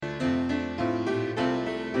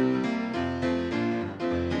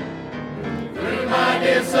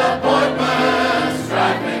disappointment,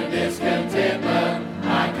 strife and discontentment,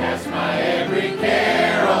 I cast my every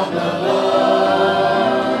care on the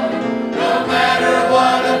Lord. No matter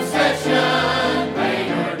what obsession,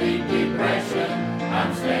 pain or deep depression,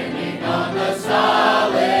 I'm standing on the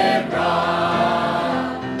solid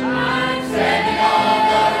rock. I'm standing on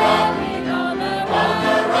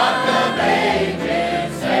the rock of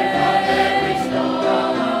ages, safe from every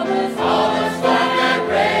storm. All the storm that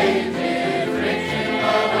rages, rich in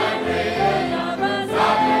love I'm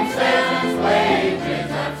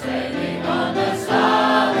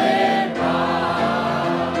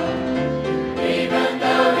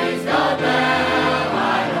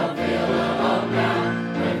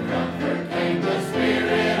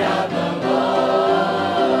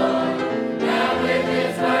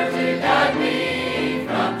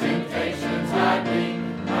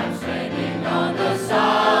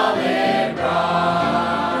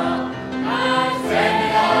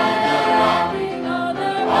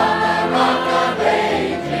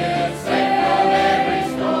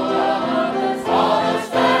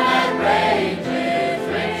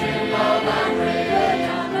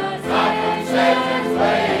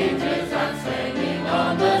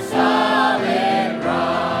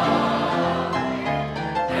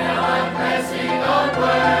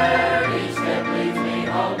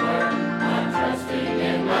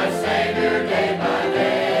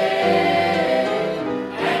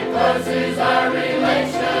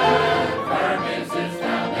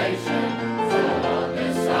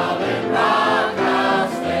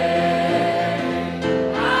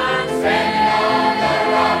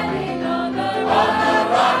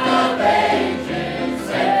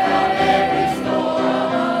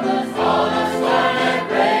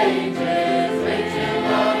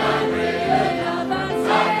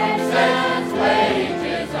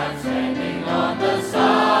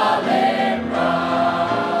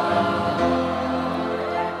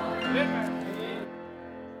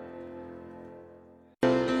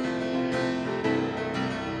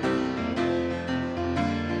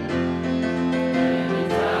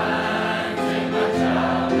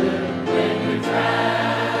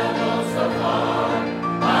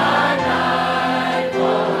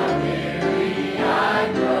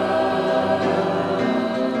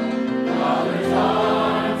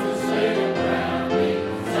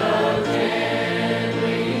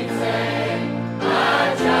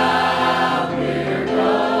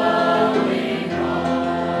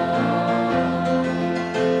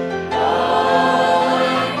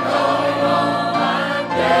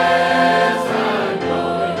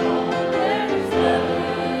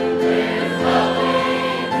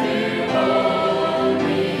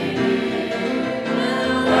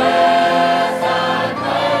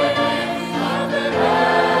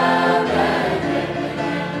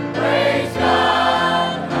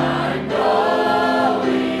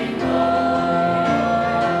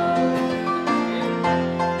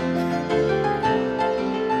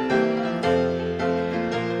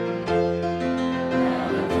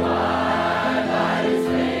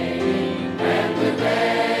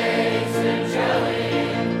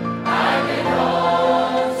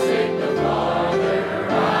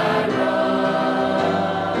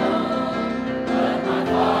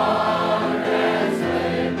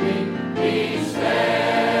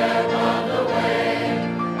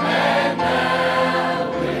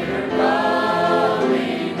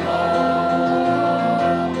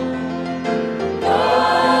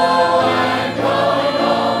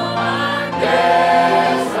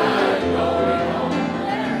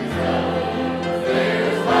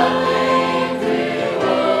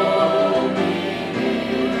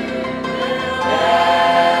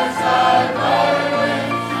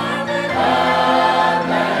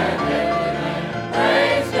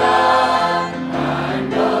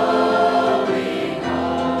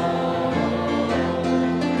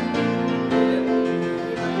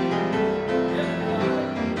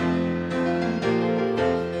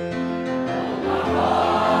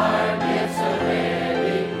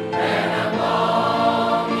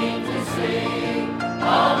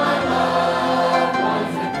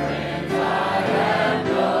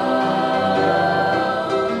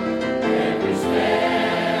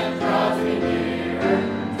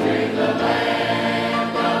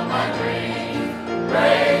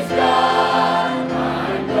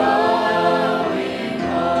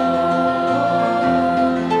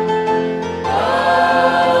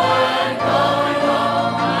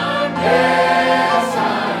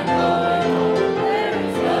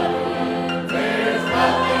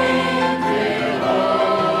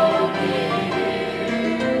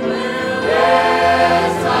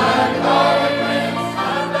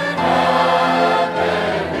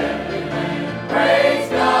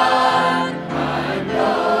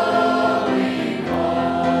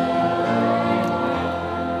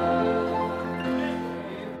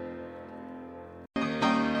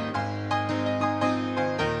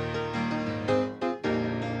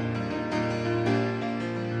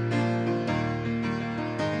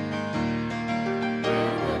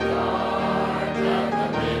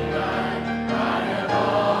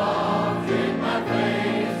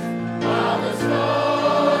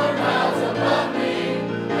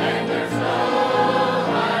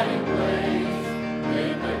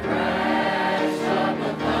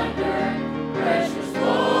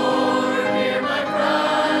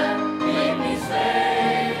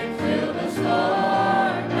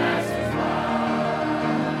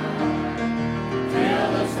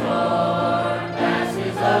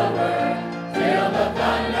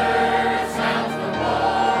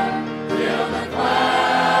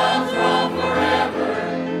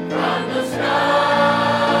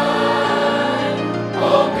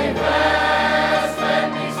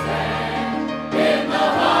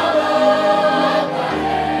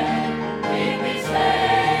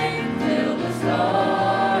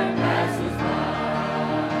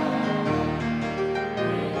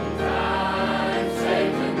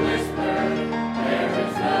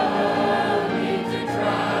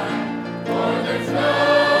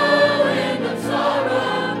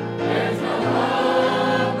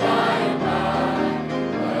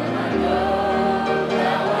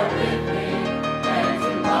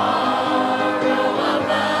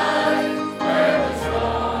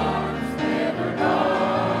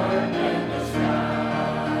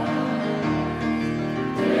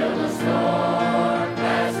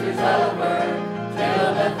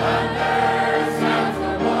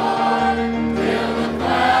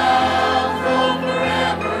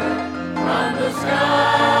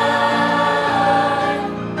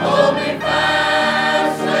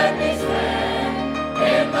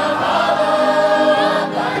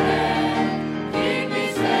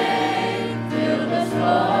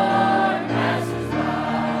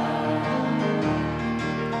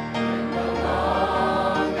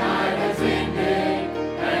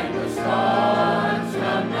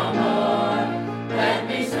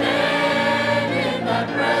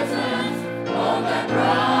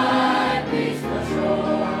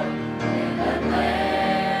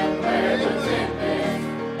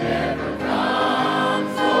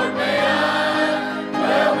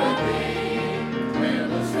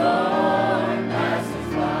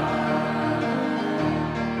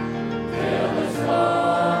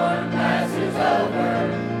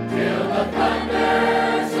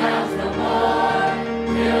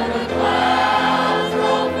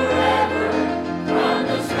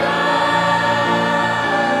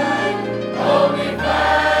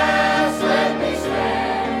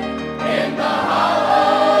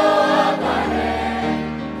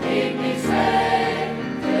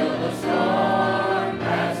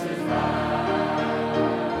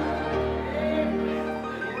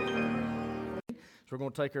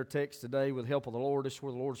going to take our text today with the help of the Lord. This is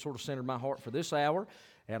where the Lord sort of centered my heart for this hour.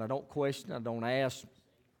 And I don't question, I don't ask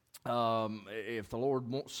if the Lord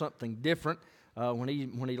wants something different when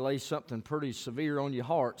He lays something pretty severe on your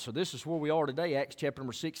heart. So this is where we are today, Acts chapter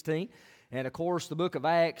number 16. And of course, the book of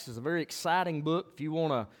Acts is a very exciting book. If you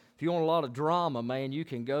want a lot of drama, man, you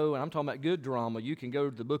can go, and I'm talking about good drama, you can go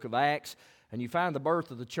to the book of Acts, and you find the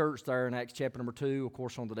birth of the church there in Acts chapter number 2. Of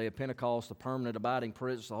course, on the day of Pentecost, the permanent abiding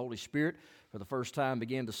presence of the Holy Spirit for the first time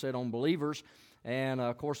began to sit on believers. And,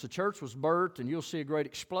 of course, the church was birthed, and you'll see a great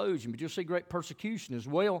explosion, but you'll see great persecution as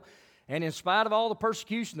well. And in spite of all the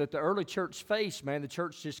persecution that the early church faced, man, the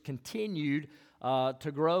church just continued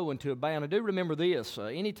to grow and to abound. And do remember this,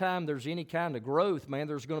 anytime there's any kind of growth, man,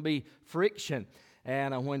 there's going to be friction.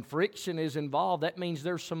 And when friction is involved, that means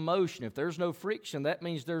there's some motion. If there's no friction, that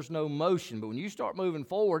means there's no motion. But when you start moving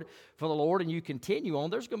forward for the Lord and you continue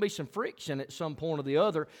on, there's going to be some friction at some point or the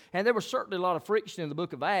other. And there was certainly a lot of friction in the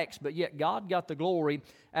book of Acts, but yet God got the glory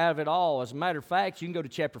out of it all. As a matter of fact, you can go to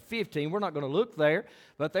chapter 15. We're not going to look there,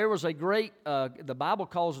 but there was a great, the Bible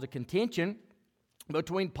calls it a contention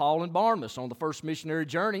between Paul and Barnabas on the first missionary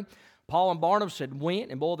journey. Paul and Barnabas had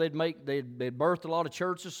went, and boy, they'd birthed a lot of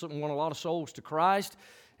churches and won a lot of souls to Christ.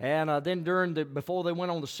 And then before they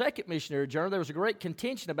went on the second missionary journey, there was a great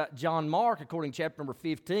contention about John Mark, according to chapter number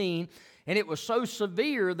 15, and it was so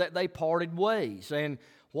severe that they parted ways. And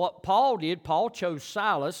what Paul did, Paul chose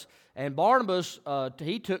Silas, and Barnabas,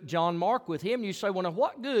 he took John Mark with him. And you say, well, now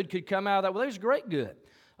what good could come out of that? Well, there's great good.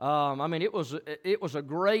 It was a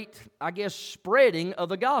great, I guess, spreading of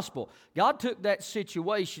the gospel. God took that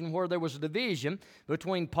situation where there was a division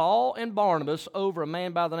between Paul and Barnabas over a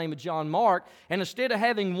man by the name of John Mark, and instead of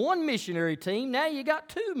having one missionary team, now you got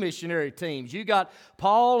two missionary teams. You got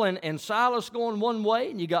Paul and Silas going one way,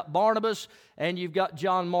 and you got Barnabas and you've got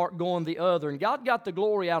John Mark going the other. And God got the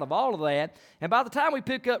glory out of all of that. And by the time we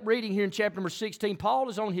pick up reading here in chapter number 16, Paul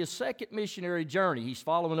is on his second missionary journey. He's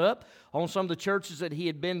following up on some of the churches that he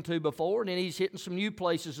had been to before, and then he's hitting some new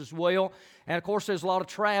places as well. And, of course, there's a lot of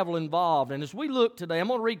travel involved. And as we look today, I'm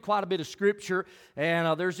going to read quite a bit of Scripture, and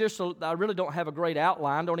I really don't have a great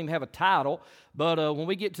outline, don't even have a title. But when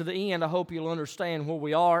we get to the end, I hope you'll understand where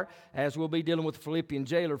we are, as we'll be dealing with the Philippian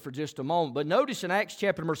jailer for just a moment. But notice in Acts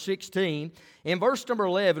chapter number 16, in verse number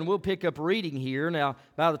 11, we'll pick up reading here. Now,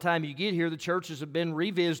 by the time you get here, the churches have been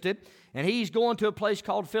revisited, and he's going to a place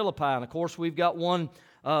called Philippi. And, of course, we've got one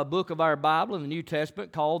book of our Bible in the New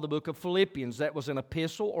Testament called the book of Philippians. That was an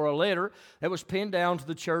epistle or a letter that was penned down to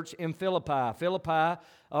the church in Philippi.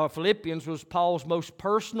 Philippians was Paul's most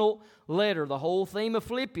personal letter. The whole theme of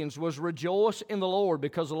Philippians was rejoice in the Lord,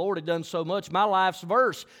 because the Lord had done so much. My life's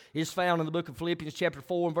verse is found in the book of Philippians chapter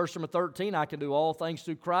 4 and verse number 13. I can do all things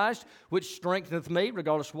through Christ, which strengtheneth me,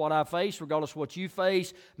 regardless of what I face, regardless of what you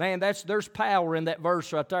face. Man, there's power in that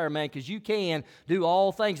verse right there, man, because you can do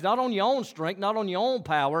all things, not on your own strength, not on your own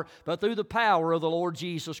power, but through the power of the Lord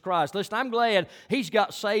Jesus Christ. Listen, I'm glad He's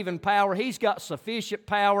got saving power. He's got sufficient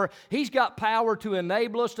power. He's got power to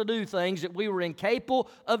enable us to do things that we were incapable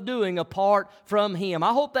of doing apart from Him.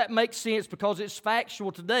 I hope that makes sense, because it's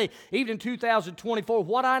factual today. Even in 2024,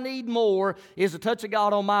 what I need more is a touch of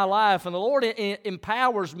God on my life, and the Lord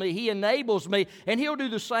empowers me. He enables me, and He'll do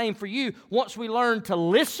the same for you once we learn to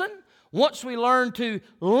listen, once we learn to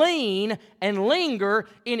lean and linger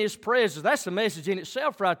in His presence. That's the message in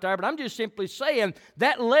itself right there, but I'm just simply saying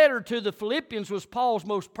that letter to the Philippians was Paul's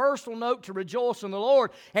most personal note to rejoice in the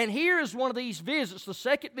Lord. And here is one of these visits, the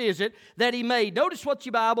second visit that he made. Notice what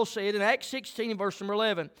your Bible said in Acts 16 verse number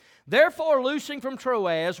 11. Therefore, loosing from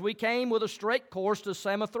Troas, we came with a straight course to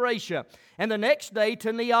Samothracia, and the next day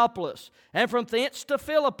to Neapolis, and from thence to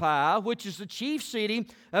Philippi, which is the chief city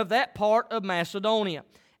of that part of Macedonia,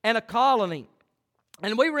 and a colony.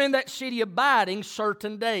 And we were in that city abiding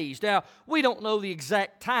certain days. Now, we don't know the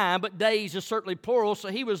exact time, but days is certainly plural, so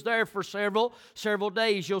he was there for several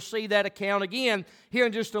days. You'll see that account again here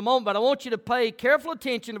in just a moment, but I want you to pay careful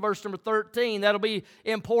attention to verse number 13. That'll be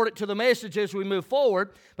important to the message as we move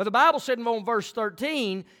forward. But the Bible said in verse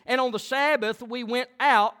 13, and on the Sabbath we went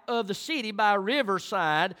out of the city by a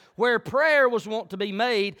riverside, where prayer was wont to be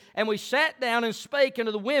made, and we sat down and spake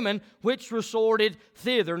unto the women which resorted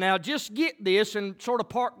thither. Now, just get this and sort of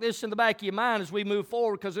park this in the back of your mind as we move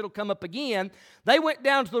forward, because it'll come up again. They went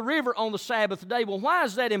down to the river on the Sabbath day. Well, why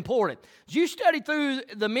is that important? As you study through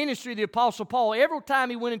the ministry of the Apostle Paul, every time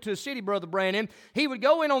he went into a city, Brother Brandon, he would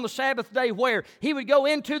go in on the Sabbath day where? He would go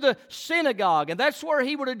into the synagogue, and that's where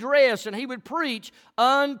he would address and he would preach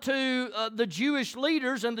unto the Jewish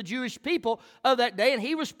leaders and the Jewish people of that day, and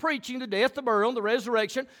he was preaching the death, the burial, and the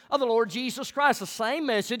resurrection of the Lord Jesus Christ. The same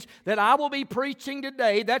message that I will be preaching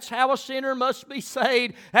today. That's how a sinner must be saved.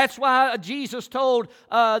 saved. That's why Jesus told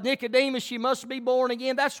Nicodemus, you must be born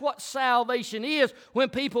again. That's what salvation is. When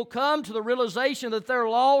people come to the realization that they're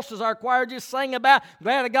lost, as our choir just sang about,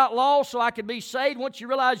 glad I got lost so I could be saved. Once you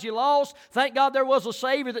realize you're lost, thank God there was a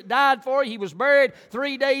Savior that died for you. He was buried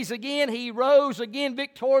 3 days again. He rose again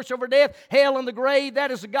victorious over death, hell, and the grave.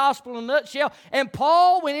 That is the gospel in a nutshell. And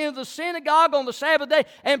Paul went into the synagogue on the Sabbath day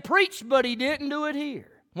and preached, but he didn't do it here.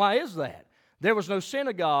 Why is that? There was no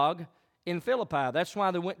synagogue in Philippi. That's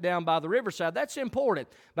why they went down by the riverside. That's important.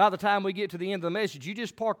 By the time we get to the end of the message, you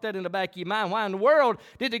just park that in the back of your mind. Why in the world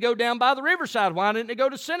did they go down by the riverside? Why didn't they go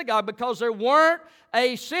to synagogue? Because there weren't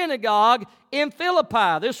a synagogue in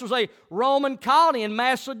Philippi. This was a Roman colony in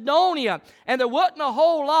Macedonia, and there wasn't a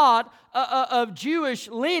whole lot of Jewish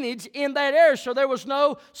lineage in that area, so there was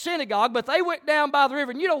no synagogue, but they went down by the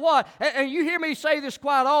river. And you know what? And you hear me say this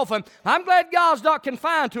quite often. I'm glad God's not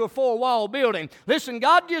confined to a four-wall building. Listen,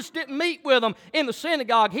 God just didn't meet with them in the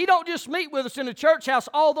synagogue. He don't just meet with us in the church house,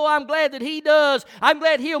 although I'm glad that He does. I'm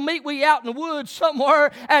glad He'll meet with you out in the woods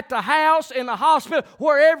somewhere, at the house, in the hospital,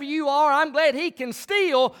 wherever you are. I'm glad He can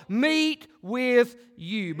still meet with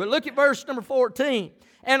you. But look at verse number 14.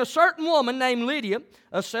 And a certain woman named Lydia,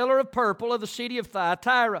 a seller of purple of the city of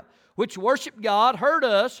Thyatira, which worshiped God, heard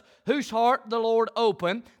us, whose heart the Lord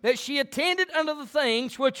opened, that she attended unto the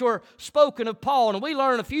things which were spoken of Paul. And we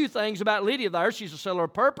learn a few things about Lydia there. She's a seller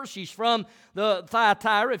of purple. She's from the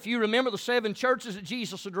Thyatira. If you remember the 7 churches that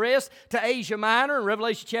Jesus addressed to Asia Minor in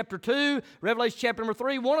Revelation chapter 2, Revelation chapter number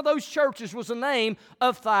 3, one of those churches was the name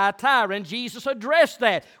of Thyatira, and Jesus addressed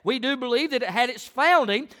that. We do believe that it had its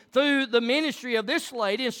founding through the ministry of this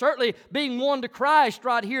lady, and certainly being won to Christ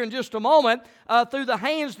right here in just a moment, through the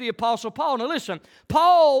hands of the Apostle Paul. Now listen,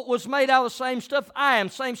 Paul was made out of the same stuff I am,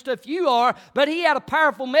 same stuff you are, but he had a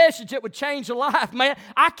powerful message that would change a life, man.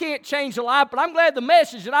 I can't change a life, but I'm glad the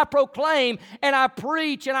message that I proclaim and I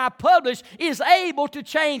preach and I publish is able to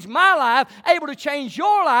change my life, able to change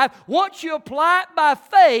your life once you apply it by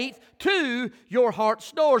faith to your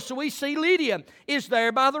heart's door. So we see Lydia is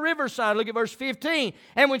there by the riverside. Look at verse 15.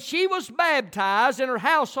 And when she was baptized in her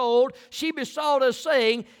household, she besought us,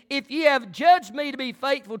 saying, if ye have judged me to be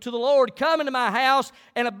faithful to the Lord, come into my house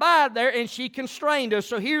and abide there. And she constrained us.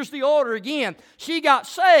 So here's the order again. She got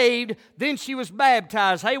saved, then she was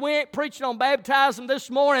baptized. Hey, we ain't preaching on baptism this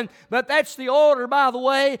morning, but that's the order, by the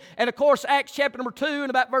way. And of course, Acts chapter number 2 and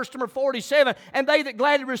about verse number 47. And they that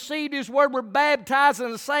gladly received His word were baptized,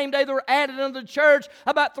 and the same day they were added unto the church,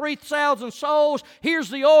 about 3,000 souls. Here's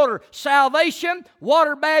the order: salvation,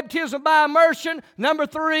 water baptism by immersion. Number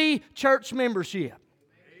 3, church membership.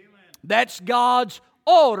 Amen. That's God's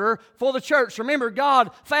order for the church. Remember, God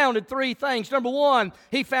founded 3 things. Number 1,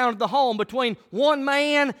 He founded the home between one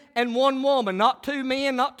man and one woman. Not 2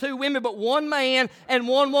 men, not 2 women, but one man and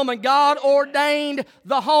one woman. God ordained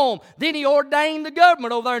the home. Then He ordained the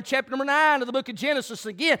government over there in chapter number 9 of the book of Genesis.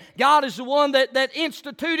 Again, God is the one that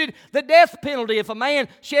instituted the death penalty. If a man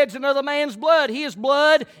sheds another man's blood, his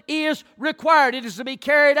blood is required. It is to be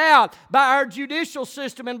carried out by our judicial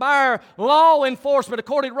system and by our law enforcement.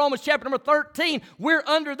 According to Romans chapter number 13, we're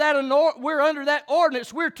under that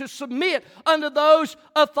ordinance. We're to submit under those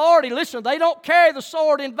authority. Listen, they don't carry the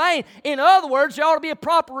sword in vain. In other words, there ought to be a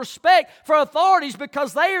proper respect for authorities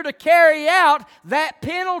because they are to carry out that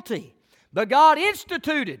penalty. But God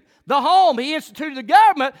instituted the home. He instituted the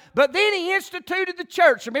government, but then He instituted the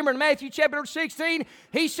church. Remember in Matthew chapter 16,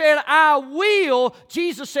 He said,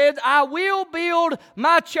 Jesus said, I will build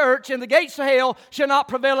my church, and the gates of hell shall not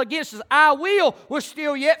prevail against us. I will was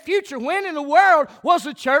still yet future. When in the world was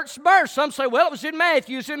the church birthed? Some say, well, it was in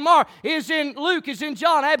Matthew, it's in Mark, it's in Luke, it's in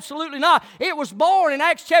John. Absolutely not. It was born in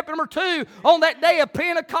Acts chapter number 2 on that day of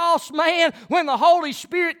Pentecost, man, when the Holy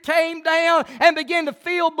Spirit came down and began to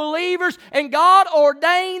fill believers, and God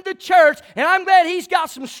ordained the church. And I'm glad He's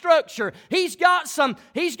got some structure. He's got some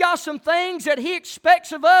things that He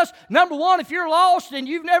expects of us. Number 1, if you're lost and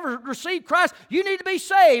you've never received Christ, you need to be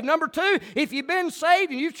saved. Number 2, if you've been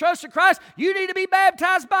saved and you've trusted Christ, you need to be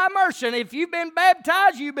baptized by immersion. If you've been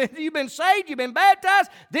baptized, you've been saved, you've been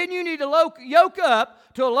baptized, then you need to yoke up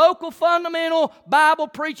to a local fundamental Bible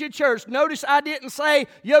preaching church. Notice I didn't say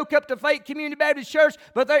yoke up to Faith Community Baptist Church,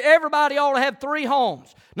 but everybody ought to have 3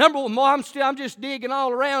 homes. Number 1, I'm just digging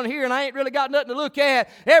all around around here and I ain't really got nothing to look at.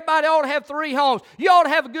 Everybody ought to have 3 homes. You ought to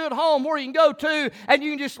have a good home where you can go to and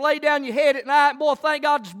you can just lay down your head at night. Boy, thank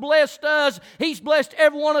God's blessed us. He's blessed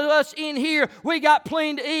every one of us in here. We got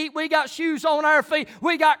plenty to eat. We got shoes on our feet.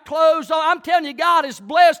 We got clothes on. I'm telling you, God has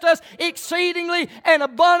blessed us exceedingly and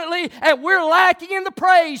abundantly, and we're lacking in the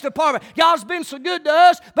praise department. God's been so good to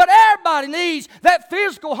us, but everybody needs that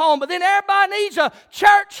physical home, but then everybody needs a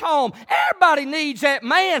church home. Everybody needs that,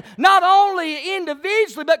 man, not only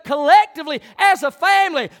individually, but collectively as a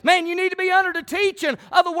family. Man, you need to be under the teaching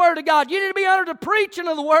of the Word of God. You need to be under the preaching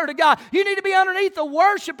of the Word of God. You need to be underneath the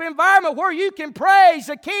worship environment where you can praise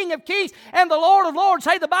the King of Kings and the Lord of Lords.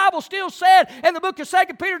 Hey, the Bible still said in the book of 2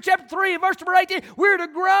 Peter chapter 3 and verse number 18, we're to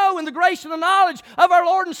grow in the grace and the knowledge of our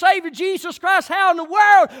Lord and Savior Jesus Christ. How in the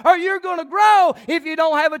world are you going to grow if you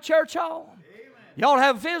don't have a church home? You ought to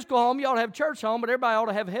have a physical home, you ought to have a church home, but everybody ought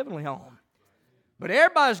to have a heavenly home. But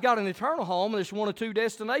everybody's got an eternal home, and there's one of 2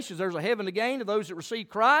 destinations. There's a heaven to gain to those that receive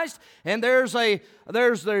Christ, and there's a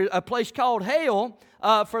place called hell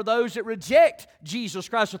for those that reject Jesus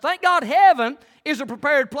Christ. So thank God heaven is a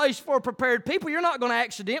prepared place for prepared people. You're not going to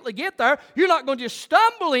accidentally get there. You're not going to just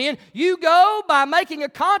stumble in. You go by making a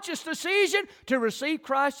conscious decision to receive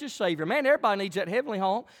Christ as Savior. Man, everybody needs that heavenly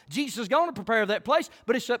home. Jesus is going to prepare that place,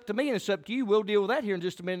 but it's up to me and it's up to you. We'll deal with that here in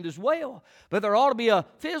just a minute as well. But there ought to be a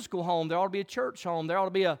physical home. There ought to be a church home. There ought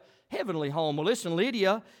to be a heavenly home. Well, listen,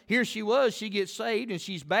 Lydia, here she was. She gets saved and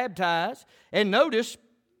she's baptized. And notice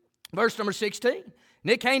verse number 16.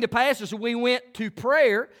 And it came to pass as we went to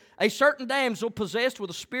prayer, a certain damsel possessed with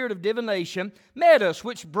a spirit of divination met us,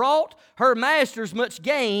 which brought her masters much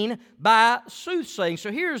gain by soothsaying.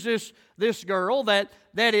 So here's this girl that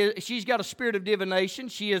is, she's got a spirit of divination.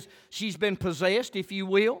 She's been possessed, if you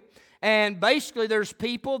will. And basically there's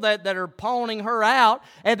people that are pawning her out,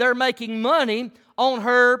 and they're making money on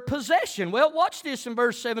her possession. Well, watch this in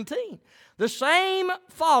verse 17. The same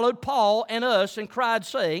followed Paul and us and cried,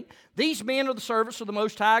 saying, These men are the servants of the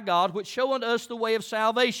Most High God, which show unto us the way of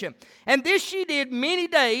salvation. And this she did many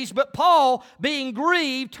days, but Paul, being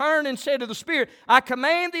grieved, turned and said to the Spirit, I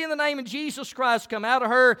command thee in the name of Jesus Christ, come out of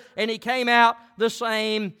her. And he came out the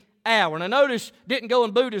same hour. Now notice, didn't go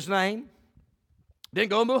in Buddha's name, didn't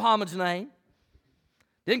go in Muhammad's name,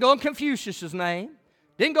 didn't go in Confucius' name,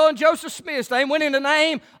 didn't go in Joseph Smith's name, went in the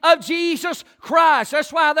name of Jesus Christ.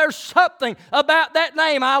 That's why there's something about that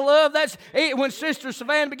name. I love that. When Sister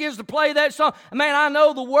Savannah begins to play that song, man, I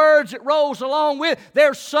know the words it rolls along with.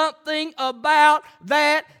 There's something about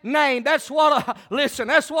that name. That's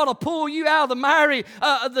what'll pull you out of the miry,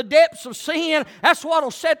 the depths of sin. That's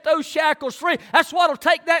what'll set those shackles free. That's what'll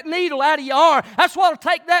take that needle out of your arm. That's what'll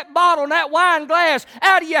take that bottle and that wine glass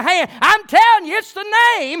out of your hand. I'm telling you, it's the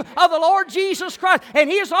name of the Lord Jesus Christ.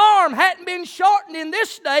 And his arm hadn't been shortened in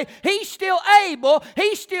this day. He's still able,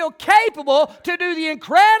 he's still capable to do the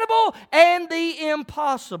incredible and the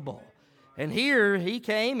impossible. And here he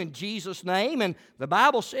came in Jesus' name, and the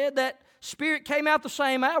Bible said that spirit came out the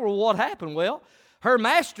same hour. Well, what happened? Well, her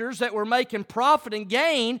masters that were making profit and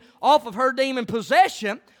gain off of her demon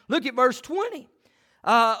possession, look at verse 20.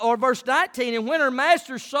 Or verse 19, and when her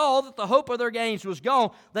masters saw that the hope of their gains was gone,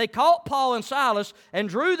 they caught Paul and Silas and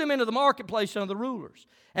drew them into the marketplace unto the rulers,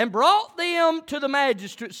 and brought them to the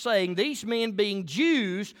magistrates, saying, These men, being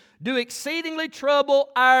Jews, do exceedingly trouble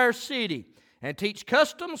our city, and teach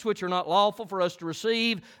customs which are not lawful for us to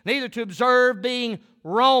receive, neither to observe, being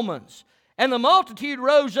Romans. And the multitude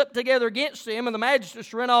rose up together against them, and the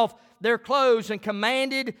magistrates rent off their clothes and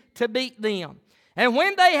commanded to beat them. And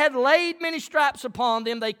when they had laid many stripes upon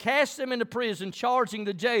them, they cast them into prison, charging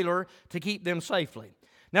the jailer to keep them safely.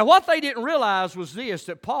 Now, what they didn't realize was this,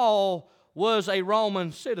 that Paul was a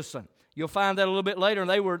Roman citizen. You'll find that a little bit later, and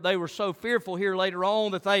they were so fearful here later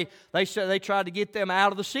on that they said they tried to get them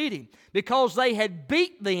out of the city because they had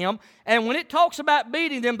beat them. And when it talks about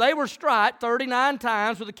beating them, they were striped 39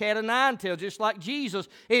 times with a cat of nine tails, just like Jesus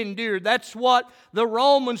endured. That's what the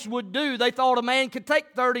Romans would do. They thought a man could take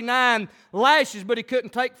 39 lashes, but he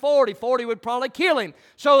couldn't take 40. 40 would probably kill him.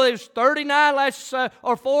 So there's 39 lashes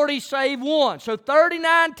or 40 save one. So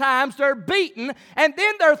 39 times they're beaten, and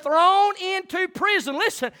then they're thrown into prison.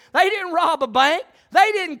 Listen, they didn't rob a bank.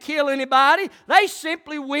 They didn't kill anybody. They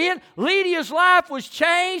simply went. Lydia's life was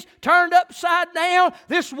changed, turned upside down.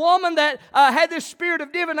 This woman that had this spirit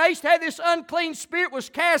of divination, had this unclean spirit, was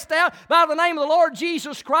cast out by the name of the Lord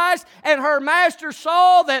Jesus Christ. And her master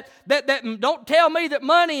saw that don't tell me that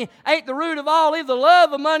money ain't the root of all evil. The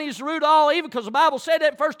love of money is the root of all evil, because the Bible said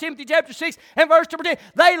that in 1 Timothy chapter 6 and verse number 10.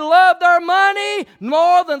 They loved their money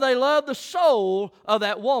more than they loved the soul of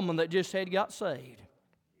that woman that just had got saved.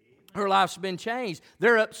 Her life's been changed.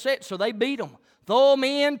 They're upset, so they beat them. throw them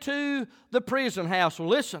into the prison house. Well,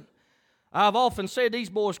 listen, I've often said these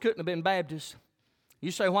boys couldn't have been Baptists.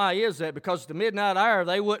 You say, why is that? Because at the midnight hour,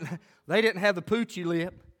 they didn't have the poochy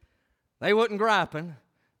lip. They wasn't griping.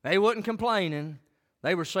 They wasn't complaining.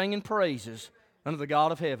 They were singing praises unto the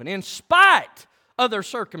God of heaven. In spite of their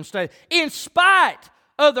circumstance, in spite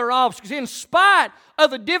of their obstacles, in spite of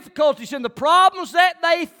the difficulties and the problems that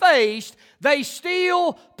they faced, they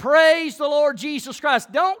still praise the Lord Jesus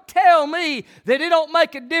Christ. Don't tell me that it don't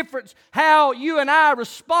make a difference how you and I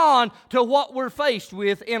respond to what we're faced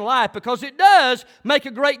with in life, because it does make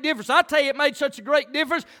a great difference. I tell you, it made such a great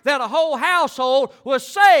difference that a whole household was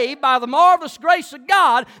saved by the marvelous grace of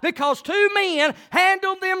God because two men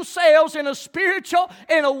handled themselves in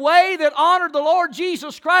a way that honored the Lord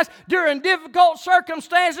Jesus Christ during difficult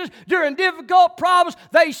circumstances, during difficult problems.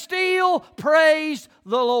 They still praised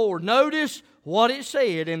the Lord. Notice what it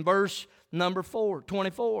said in verse number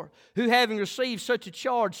 24. Who, having received such a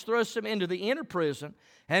charge, thrust them into the inner prison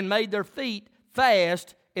and made their feet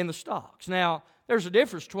fast in the stocks. Now, there's a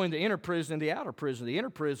difference between the inner prison and the outer prison. The inner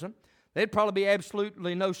prison, there'd probably be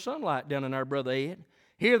absolutely no sunlight down in there, Brother Ed.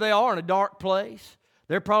 Here they are in a dark place.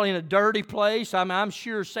 They're probably in a dirty place. I'm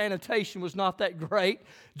sure sanitation was not that great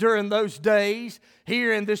during those days.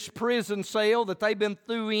 Here in this prison cell that they've been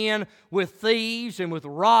through in with thieves and with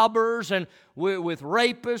robbers and with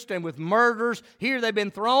rapists and with murderers. Here they've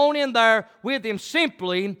been thrown in there with him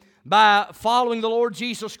simply by following the Lord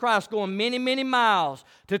Jesus Christ, going many, many miles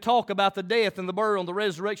to talk about the death and the burial and the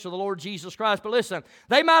resurrection of the Lord Jesus Christ. But listen,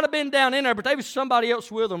 they might have been down in there, but there was somebody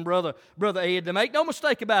else with them, Brother Ed. To make no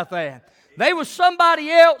mistake about that. There was somebody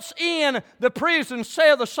else in the prison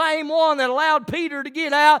cell, the same one that allowed Peter to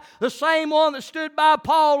get out, the same one that stood by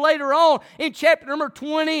Paul later on in chapter number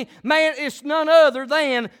 20. Man, it's none other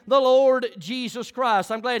than the Lord Jesus Christ.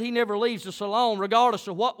 I'm glad He never leaves us alone, regardless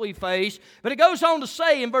of what we face. But it goes on to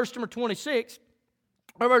say in verse number 26,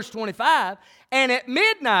 or verse 25, and at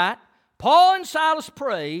midnight, Paul and Silas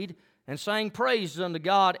prayed and sang praises unto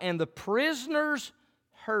God, and the prisoners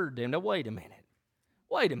heard them. Now, wait a minute.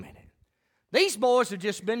 Wait a minute. These boys have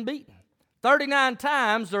just been beaten. 39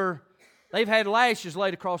 times they've had lashes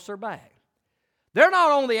laid across their back. They're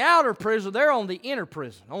not on the outer prison, they're on the inner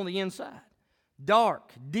prison, on the inside.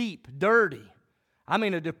 Dark, deep, dirty. I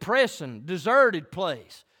mean, a depressing, deserted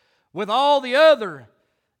place with all the other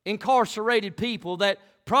incarcerated people that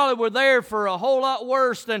probably were there for a whole lot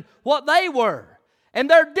worse than what they were. And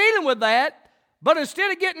they're dealing with that. But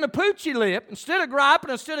instead of getting the poochy lip, instead of griping,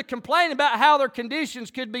 instead of complaining about how their conditions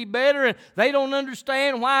could be better and they don't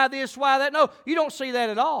understand why this, why that, no, you don't see that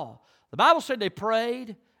at all. The Bible said they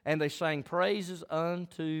prayed and they sang praises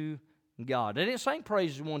unto God. They didn't sing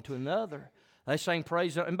praises one to another. They sang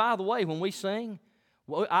praises. And by the way, when we sing,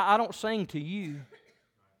 well, I don't sing to you.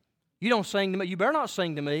 You don't sing to me. You better not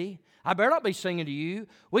sing to me. I better not be singing to you.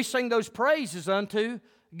 We sing those praises unto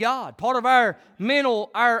God. Part of our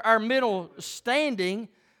mental standing,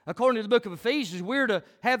 according to the book of Ephesians, we're to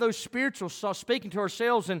have those spiritual speaking to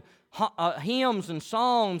ourselves in hymns and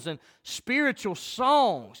songs and spiritual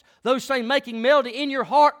songs. Those things making melody in your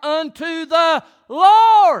heart unto the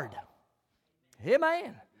Lord.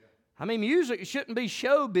 Amen. I mean, music shouldn't be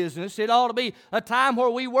show business. It ought to be a time where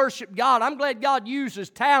we worship God. I'm glad God uses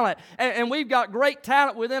talent. And we've got great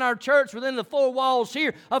talent within our church, within the four walls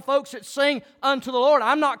here, of folks that sing unto the Lord.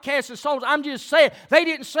 I'm not casting stones. I'm just saying they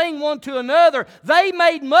didn't sing one to another. They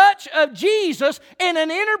made much of Jesus in an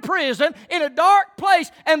inner prison, in a dark place.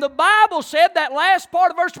 And the Bible said, that last part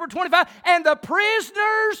of verse number 25, and the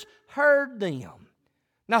prisoners heard them.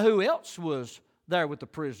 Now, who else was there with the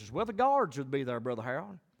prisoners? Well, the guards would be there, Brother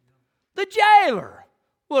Harold. The jailer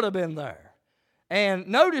would have been there. And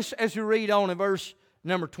notice as you read on in verse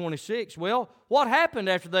number 26, well, what happened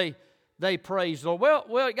after they praised the Lord?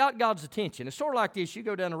 Well, it got God's attention. It's sort of like this. You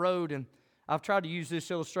go down the road, and I've tried to use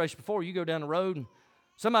this illustration before. You go down the road, and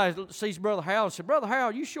somebody sees Brother Harold and says, Brother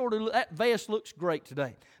Harold, you sure do, that vest looks great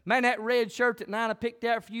today. Man, that red shirt that Nina picked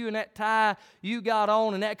out for you and that tie you got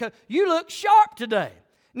on and that coat, you look sharp today.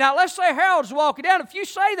 Now, let's say Harold's walking down. If you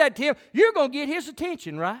say that to him, you're going to get his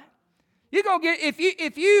attention, right? You're going to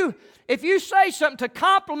get, if you say something to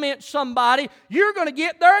compliment somebody, you're going to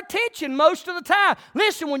get their attention most of the time.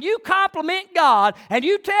 Listen, when you compliment God and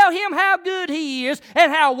you tell Him how good He is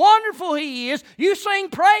and how wonderful He is, you sing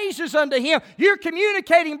praises unto Him, you're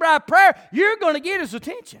communicating by prayer, you're going to get His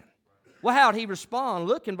attention. Well, how'd He respond?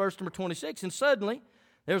 Look in verse number 26. And suddenly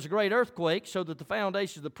there was a great earthquake, so that the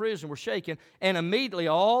foundations of the prison were shaken, and immediately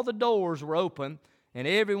all the doors were open, and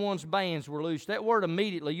everyone's bands were loosed. That word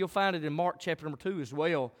immediately, you'll find it in Mark chapter number 2 as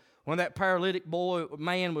well. When that paralytic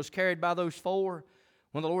man was carried by those four,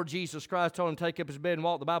 When the Lord Jesus Christ told him to take up his bed and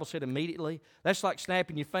walk, the Bible said immediately. That's like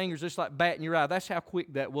snapping your fingers. It's like batting your eye. That's how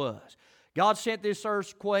quick that was. God sent this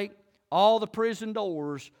earthquake. All the prison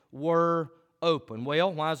doors were open.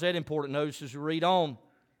 Well, why is that important? Notice as we read on.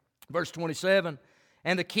 Verse 27,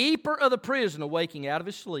 and the keeper of the prison, awaking out of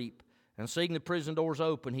his sleep, and seeing the prison doors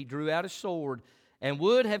open, he drew out his sword and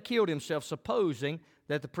would have killed himself, supposing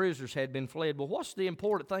that the prisoners had been fled. Well, what's the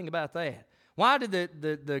important thing about that? Why did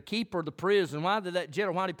the keeper of the prison, why did that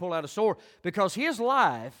general, why did he pull out a sword? Because his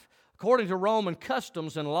life, according to Roman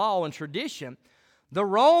customs and law and tradition, the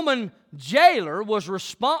Roman jailer was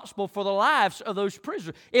responsible for the lives of those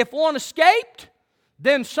prisoners. If one escaped,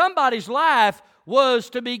 then somebody's life was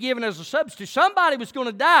to be given as a substitute. Somebody was going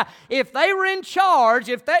to die. If they were in charge,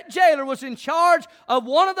 if that jailer was in charge of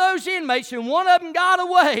one of those inmates and one of them got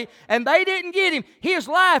away and they didn't get him, his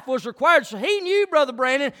life was required. So he knew, Brother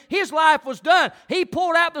Brandon, his life was done. He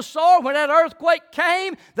pulled out the sword when that earthquake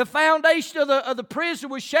came. The foundation of the prison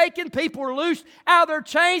was shaken. People were loosed out of their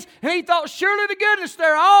chains. And he thought, surely to goodness,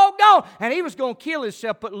 they're all gone. And he was going to kill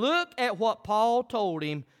himself. But look at what Paul told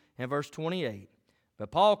him in verse 28. But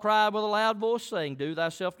Paul cried with a loud voice, saying, do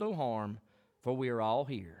thyself no harm, for we are all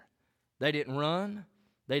here. They didn't run.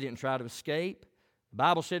 They didn't try to escape. The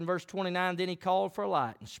Bible said in verse 29, then he called for a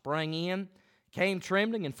light and sprang in, came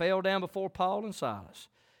trembling and fell down before Paul and Silas,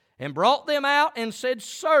 and brought them out and said,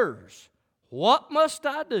 sirs, what must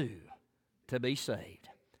I do to be saved?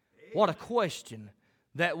 What a question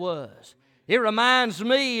that was. It reminds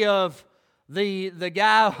me of the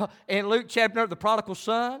guy in Luke chapter 9, the prodigal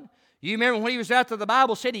son. You remember when he was out there, the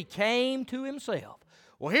Bible said he came to himself.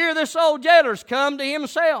 Well, here this old jailer's come to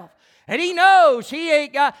himself. And he knows he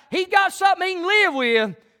got something he can live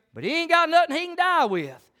with, but he ain't got nothing he can die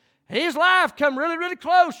with. And his life come really, really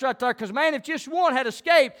close right there, because, man, if just one had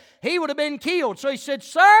escaped, he would have been killed. So he said,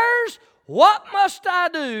 sirs, what must I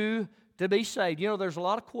do to be saved? You know, there's a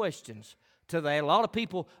lot of questions to that. A lot of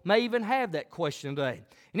people may even have that question today.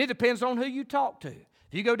 And it depends on who you talk to.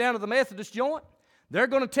 If you go down to the Methodist joint, they're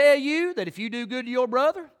going to tell you that if you do good to your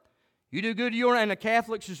brother, you do good to your, and the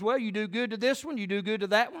Catholics as well, you do good to this one, you do good to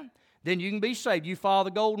that one, then you can be saved. You follow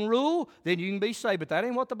the golden rule, then you can be saved. But that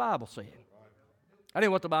ain't what the Bible said. That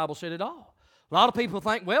ain't what the Bible said at all. A lot of people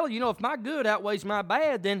think, well, you know, if my good outweighs my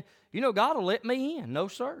bad, then, you know, God will let me in. No,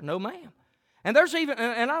 sir. No, ma'am. And there's even,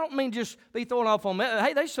 and I don't mean just be throwing off on,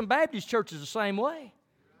 hey, there's some Baptist churches the same way.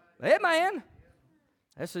 Hey, man.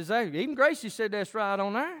 That's exactly, even Gracie said that's right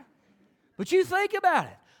on there. But you think about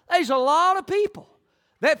it. There's a lot of people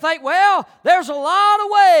that think, well, there's a lot of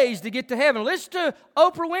ways to get to heaven. Listen to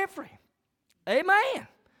Oprah Winfrey. Amen.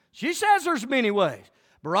 She says there's many ways.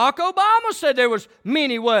 Barack Obama said there was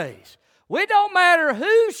many ways. It don't matter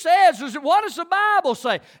who says, what does the Bible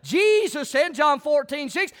say? Jesus said in John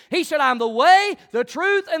 14:6, he said, I'm the way, the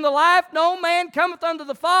truth, and the life. No man cometh unto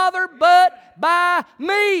the Father but by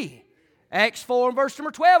me. Acts 4 and verse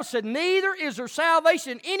number 12 said, neither is there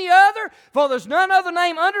salvation in any other, for there's none other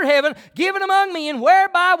name under heaven given among men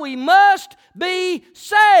whereby we must be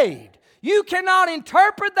saved. You cannot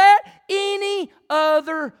interpret that any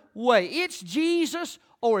other way. It's Jesus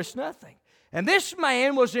or it's nothing. And this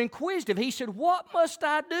man was inquisitive. He said, what must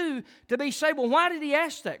I do to be saved? Well, why did he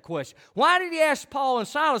ask that question? Why did he ask Paul and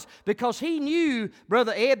Silas? Because he knew,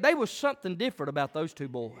 Brother Ed, there was something different about those two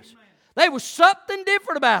boys. There was something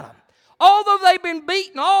different about them. Although they've been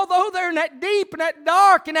beaten, although they're in that deep and that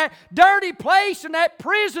dark and that dirty place and that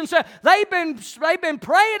prison, so they've been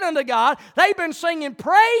praying unto God. They've been singing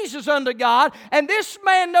praises unto God. And this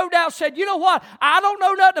man no doubt said, you know what? I don't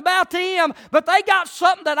know nothing about them, but they got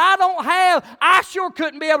something that I don't have. I sure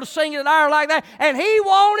couldn't be able to sing it iron like that. And he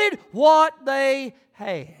wanted what they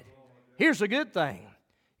had. Here's the good thing.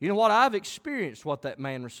 You know what? I've experienced what that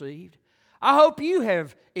man received. I hope you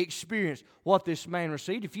have experienced what this man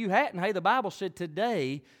received. If you hadn't, hey, the Bible said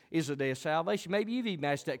today is a day of salvation. Maybe you've even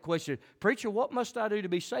asked that question, preacher, what must I do to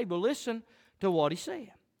be saved? Well, listen to what he said.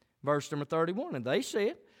 Verse number 31, and they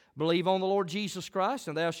said, believe on the Lord Jesus Christ,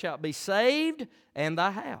 and thou shalt be saved and thy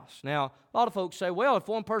house. Now, a lot of folks say, well, if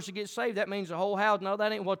one person gets saved, that means the whole house. No,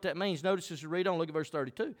 that ain't what that means. Notice as you read on, look at verse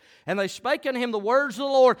 32. And they spake unto him the words of the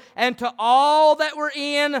Lord, and to all that were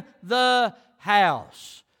in the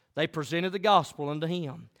house. They presented the gospel unto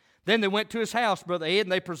him. Then they went to his house, Brother Ed,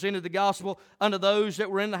 and they presented the gospel unto those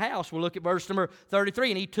that were in the house. We'll look at verse number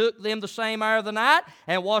 33. And he took them the same hour of the night,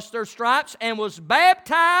 and washed their stripes, and was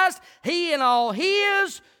baptized, he and all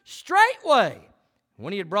his, straightway.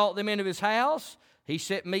 When he had brought them into his house, he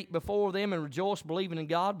set meat before them, and rejoiced, believing in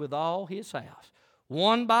God with all his house.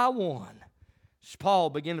 One by one, Paul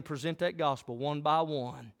began to present that gospel one by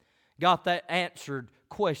one. got that answered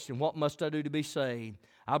question, what must I do to be saved?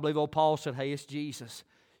 I believe old Paul said, hey, it's Jesus.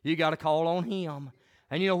 You got to call on Him.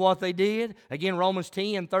 And you know what they did? Again, Romans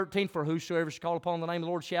 10:13, for whosoever shall call upon the name of the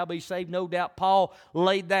Lord shall be saved. No doubt Paul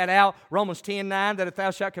laid that out. Romans 10:9, that if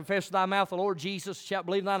thou shalt confess with thy mouth the Lord Jesus, shalt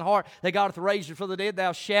believe in thine heart that God hath raised him from the dead,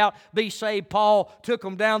 thou shalt be saved. Paul took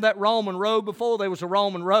them down that Roman road before there was a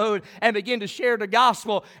Roman road and began to share the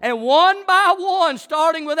gospel. And one by one,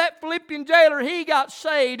 starting with that Philippian jailer, he got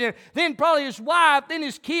saved. And then probably his wife, then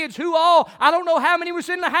his kids, who all, I don't know how many was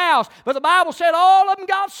in the house, but the Bible said all of them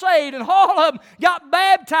got saved and all of them got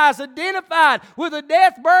baptized, identified with the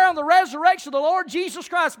death, burial, and the resurrection of the Lord Jesus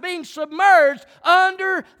Christ, being submerged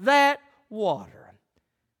under that water.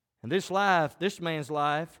 And this man's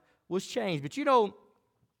life was changed. But you know,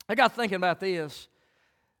 I got thinking about this.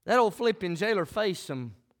 That old Philippian jailer faced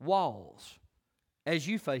some walls, as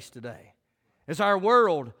you face today, as our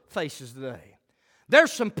world faces today.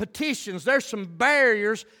 There's some petitions, there's some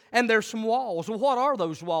barriers, and there's some walls. Well, what are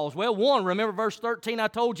those walls? Well, one, remember verse 13 I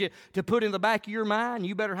told you to put in the back of your mind,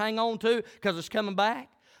 you better hang on to because it's coming back.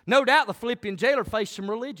 No doubt the Philippian jailer faced some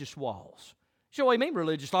religious walls. So what do you mean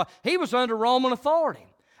religious law? He was under Roman authority.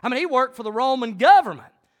 I mean, he worked for the Roman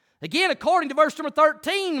government. Again, according to verse number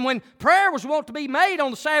 13, when prayer was wont to be made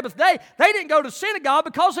on the Sabbath day, they didn't go to synagogue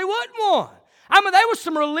because they wouldn't want. I mean, there was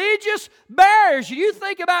some religious barriers. You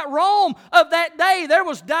think about Rome of that day, there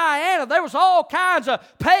was Diana, there was all kinds of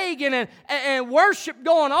pagan and worship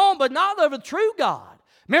going on, but not of the true God.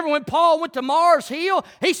 Remember when Paul went to Mars Hill?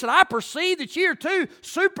 He said, I perceive that you're too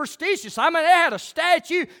superstitious. I mean, they had a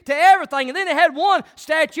statue to everything, and then they had one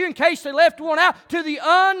statue in case they left one out to the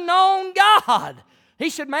unknown God. He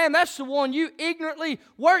said, man, that's the one you ignorantly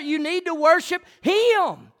worship. You need to worship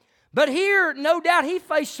Him. But here, no doubt, he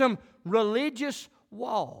faced some religious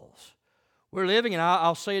walls. We're living, and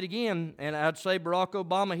I'll say it again, and I'd say Barack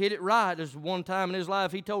Obama hit it right. There's one time in his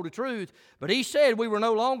life he told the truth, but he said we were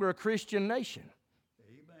no longer a Christian nation.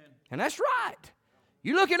 Amen. And that's right.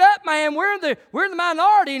 You look it up, man, we're in the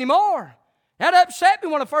minority anymore. That upset me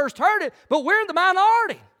when I first heard it, but we're in the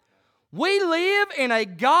minority. We live in a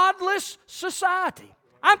godless society.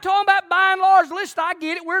 I'm talking about by and large. Listen, I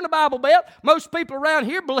get it. We're in the Bible Belt. Most people around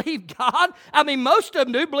here believe God. I mean, most of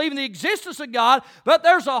them do believe in the existence of God, but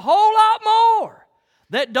there's a whole lot more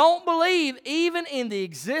that don't believe even in the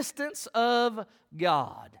existence of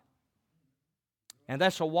God. And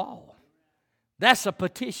that's a wall. That's a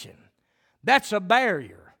petition. That's a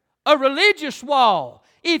barrier. A religious wall,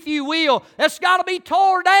 if you will, that's got to be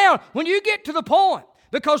torn down when you get to the point.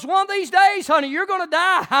 Because one of these days, honey, you're going to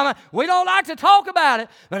die. I mean, we don't like to talk about it.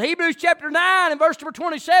 But Hebrews chapter 9 and verse number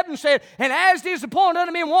 27 said, and as it is appointed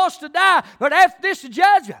unto men wants to die, but after this the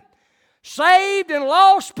judgment. Saved and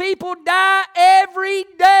lost people die every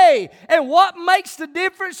day. And what makes the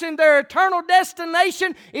difference in their eternal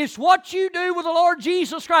destination is what you do with the Lord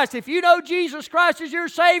Jesus Christ. If you know Jesus Christ is your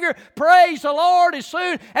Savior, praise the Lord. As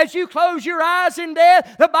soon as you close your eyes in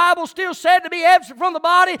death, the Bible still said to be absent from the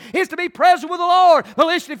body is to be present with the Lord. But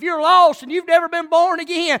listen, if you're lost and you've never been born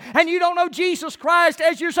again and you don't know Jesus Christ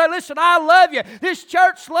as your Savior, listen, I love you. This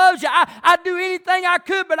church loves you. I'd do anything I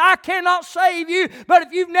could, but I cannot save you. But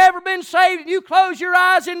if you've never been saved and you close your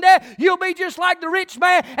eyes in death, you'll be just like the rich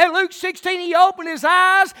man. In Luke 16, he opened his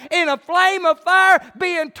eyes in a flame of fire,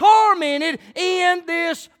 being tormented in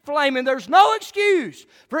this flame. And there's no excuse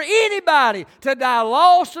for anybody to die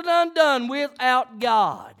lost and undone without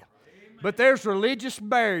God. Amen. But there's religious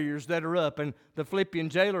barriers that are up, and the Philippian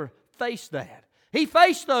jailer faced that. He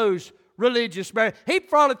faced those religious barriers. He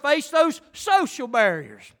probably faced those social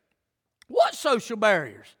barriers. What social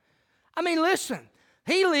barriers? I mean, listen.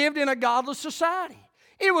 He lived in a godless society.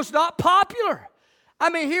 It was not popular. I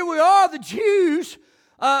mean, here we are, the Jews.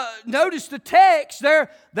 Notice the text.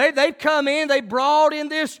 They've come in. They brought in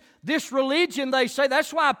this religion, they say.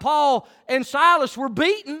 That's why Paul and Silas were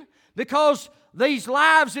beaten, because these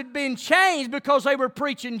lives had been changed because they were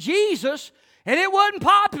preaching Jesus, and it wasn't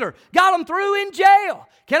popular. Got them through in jail.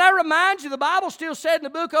 Can I remind you, the Bible still said in the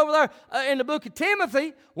book over there, in the book of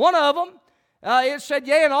Timothy, one of them, it said,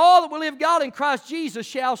 yea, and all that will live God in Christ Jesus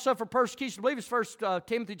shall suffer persecution. I believe it's 1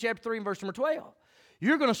 Timothy chapter 3 and verse number 12.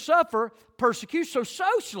 You're going to suffer persecution. So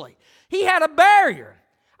socially, he had a barrier.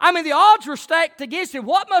 I mean, the odds were stacked against him.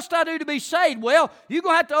 What must I do to be saved? Well, you're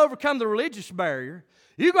going to have to overcome the religious barrier.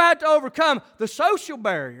 You're going to have to overcome the social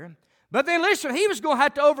barrier. But then listen, he was going to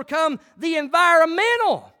have to overcome the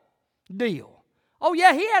environmental deal. Oh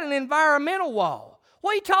yeah, he had an environmental wall.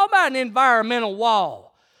 What are you talking about, an environmental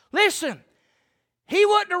wall? Listen. He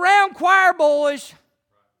wasn't around choir boys.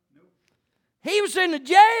 He was in the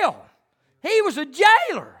jail. He was a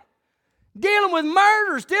jailer. dealing with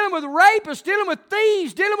murderers, dealing with rapists, dealing with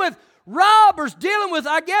thieves, dealing with robbers, dealing with,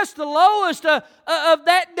 I guess, the lowest of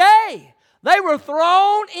that day. They were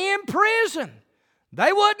thrown in prison.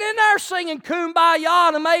 They wasn't in there singing Kumbaya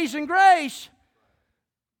and Amazing Grace.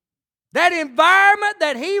 That environment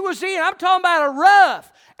that he was in, I'm talking about a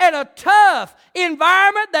rough and a tough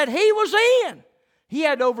environment that he was in. He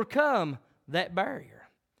had to overcome that barrier.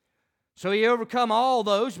 So he overcome all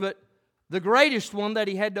those, but the greatest one that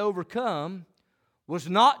he had to overcome was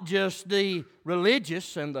not just the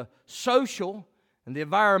religious and the social and the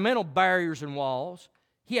environmental barriers and walls.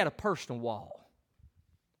 He had a personal wall.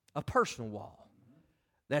 A personal wall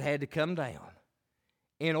that had to come down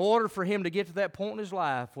in order for him to get to that point in his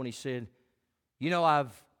life when he said, you know,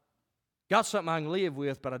 I've got something I can live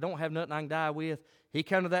with, but I don't have nothing I can die with. He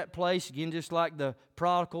come to that place, again, just like the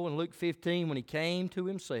prodigal in Luke 15, when he came to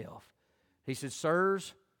himself. He said,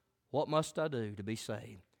 sirs, what must I do to be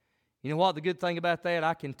saved? You know what? The good thing about that,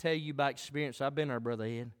 I can tell you by experience. I've been there, Brother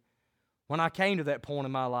Ed. When I came to that point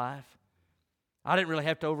in my life, I didn't really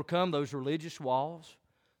have to overcome those religious walls.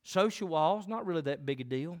 Social walls, not really that big a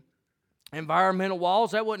deal. Environmental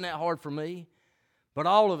walls, that wasn't that hard for me. But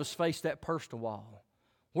all of us face that personal wall.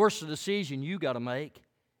 Where's the decision you got to make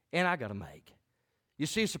and I got to make? You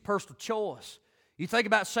see, it's a personal choice. You think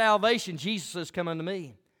about salvation, Jesus says, come unto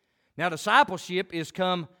me. Now, discipleship is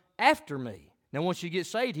come after me. Now, once you get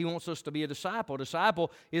saved, He wants us to be a disciple. A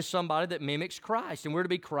disciple is somebody that mimics Christ, and we're to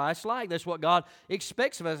be Christ-like. That's what God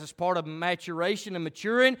expects of us as part of maturation and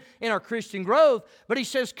maturing in our Christian growth. But He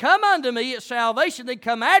says, come unto me at salvation, then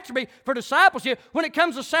come after me for discipleship. When it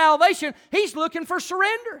comes to salvation, He's looking for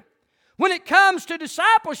surrender. When it comes to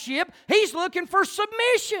discipleship, He's looking for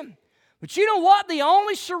submission. But you know what? The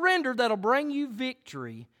only surrender that'll bring you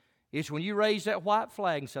victory is when you raise that white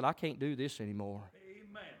flag and say, I can't do this anymore.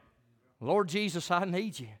 Lord Jesus, I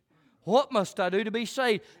need you. What must I do to be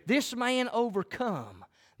saved? This man overcome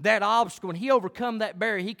that obstacle. When he overcome that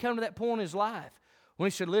barrier, he come to that point in his life when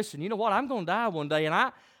he said, listen, you know what? I'm going to die one day,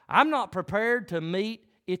 and I'm not prepared to meet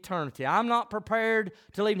eternity. I'm not prepared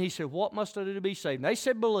to leave. And he said, what must I do to be saved? And they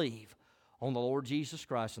said, believe on the Lord Jesus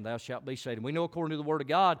Christ, and thou shalt be saved. And we know according to the Word of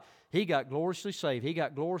God, he got gloriously saved. He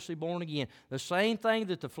got gloriously born again. The same thing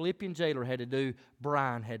that the Philippian jailer had to do,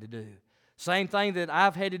 Brian had to do. Same thing that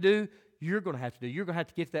I've had to do, you're going to have to do. You're going to have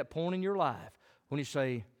to get to that point in your life when you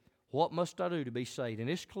say, what must I do to be saved? And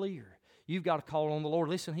it's clear. You've got to call on the Lord.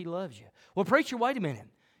 Listen, He loves you. Well, preacher, wait a minute.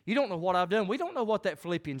 You don't know what I've done. We don't know what that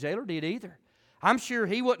Philippian jailer did either. I'm sure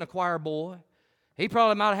he wasn't a choir boy. He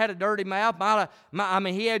probably might have had a dirty mouth.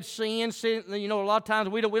 He had sins. You know, a lot of times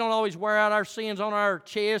we don't always wear out our sins on our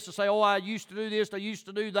chest to say, oh, I used to do this, I used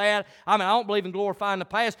to do that. I don't believe in glorifying the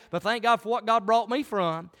past, but thank God for what God brought me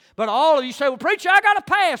from. But all of you say, well, preacher, I got a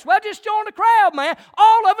past. Well, just join the crowd, man.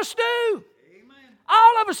 All of us do.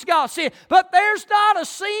 All of us got sin. But there's not a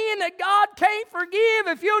sin that God can't forgive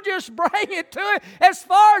if you'll just bring it to Him. As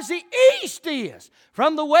far as the east is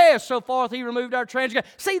from the west, so far He removed our transgression.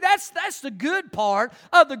 See, that's the good part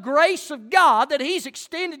of the grace of God that He's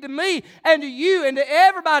extended to me and to you and to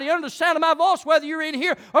everybody under the sound of my voice, whether you're in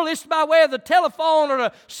here or listening by way of the telephone or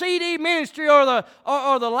the CD ministry or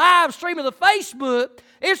the live stream of the Facebook.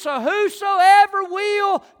 It's a whosoever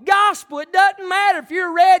will gospel. It doesn't matter if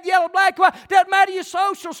you're red, yellow, black, white. It doesn't matter your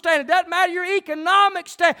social standing. It doesn't matter your economic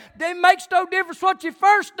standing. It makes no difference what your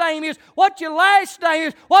first name is, what your last name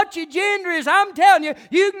is, what your gender is. I'm telling you,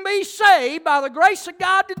 you can be saved by the grace of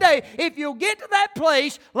God today if you'll get to that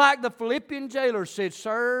place like the Philippian jailer said,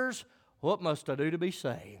 sirs, what must I do to be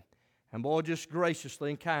saved? And boy just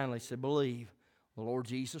graciously and kindly said, believe the Lord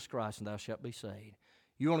Jesus Christ and thou shalt be saved.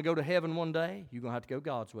 You want to go to heaven one day? You're going to have to go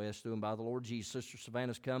God's way. That's doing by the Lord Jesus. Sister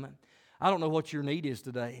Savannah's coming. I don't know what your need is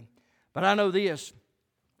today, but I know this,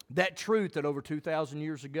 that truth that over 2,000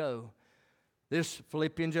 years ago, this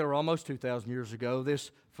Philippian jailer, almost 2,000 years ago,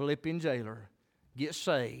 this Philippian jailer gets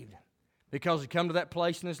saved because he come to that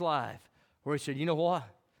place in his life where he said, you know what,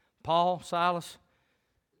 Paul, Silas,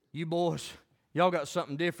 you boys, y'all got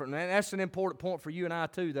something different. And that's an important point for you and I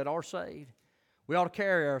too that are saved. We ought to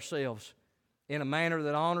carry ourselves in a manner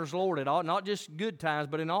that honors the Lord at all, not just good times,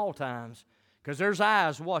 but in all times. Because there's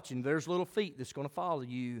eyes watching. There's little feet that's going to follow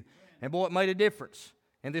you. And boy, it made a difference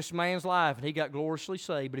in this man's life, and he got gloriously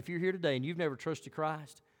saved. But if you're here today and you've never trusted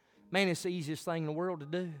Christ, man, it's the easiest thing in the world to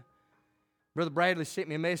do. Brother Bradley sent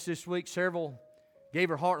me a message this week. Several gave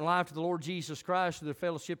her heart and life to the Lord Jesus Christ through the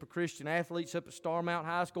Fellowship of Christian Athletes up at Star Mountain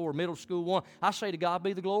High School or Middle School 1. I say to God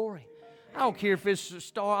be the glory. I don't care if it's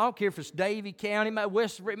Star. I don't care if it's Davie County,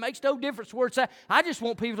 West. It makes no difference where it's at. I just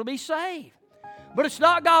want people to be saved. But it's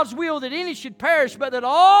not God's will that any should perish, but that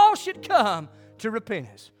all should come to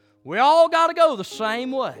repentance. We all got to go the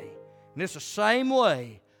same way. And it's the same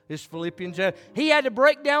way this Philippians. He had to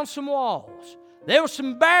break down some walls. There were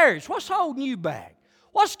some barriers. What's holding you back?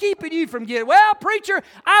 What's keeping you from getting? Well, preacher,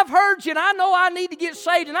 I've heard you and I know I need to get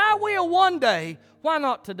saved and I will one day. Why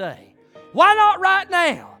not today? Why not right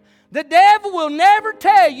now? The devil will never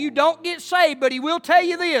tell you don't get saved, but he will tell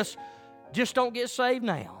you this. Just don't get saved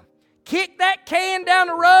now. Kick that can down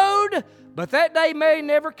the road, but that day may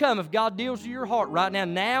never come if God deals with your heart right now.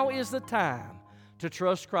 Now is the time to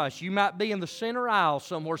trust Christ. You might be in the center aisle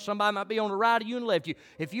somewhere. Somebody might be on the right of you and left you.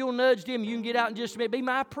 If you'll nudge them, you can get out in just a minute. It'd be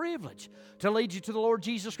my privilege to lead you to the Lord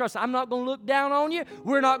Jesus Christ. I'm not going to look down on you.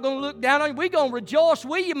 We're not going to look down on you. We're going to rejoice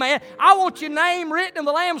with you, man. I want your name written in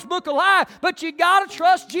the Lamb's Book of Life, but you got to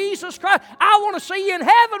trust Jesus Christ. I want to see you in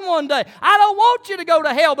heaven one day. I don't want you to go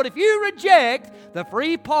to hell, but if you reject the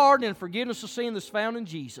free pardon and forgiveness of sin that's found in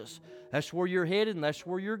Jesus, that's where you're headed and that's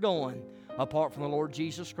where you're going, apart from the Lord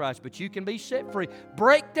Jesus Christ. But you can be set free.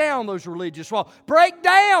 Break down those religious walls. Break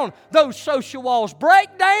down those social walls.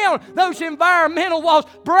 Break down those environmental walls.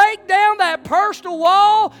 Break down that personal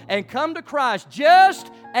wall and come to Christ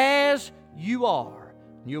just as you are.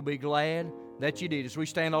 And you'll be glad that you did. As we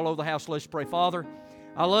stand all over the house, let's pray. Father,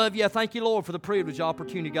 I love you. I thank you, Lord, for the privilege,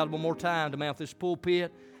 opportunity, God, one more time to mount this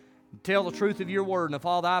pulpit and tell the truth of your word. And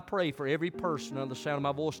Father, I pray for every person under the sound of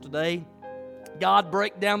my voice today. God,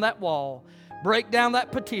 break down that wall. Break down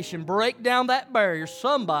that petition. Break down that barrier.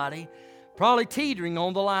 Somebody probably teetering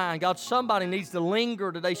on the line. God, somebody needs to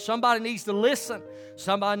linger today. Somebody needs to listen.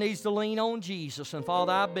 Somebody needs to lean on Jesus. And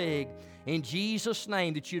Father, I beg in Jesus'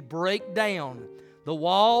 name that you'd break down the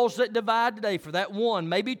walls that divide today for that one,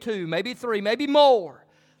 maybe two, maybe three, maybe more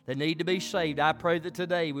that need to be saved. I pray that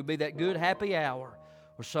today would be that good, happy hour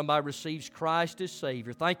where somebody receives Christ as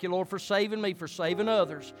Savior. Thank you, Lord, for saving me, for saving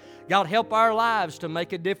others. God, help our lives to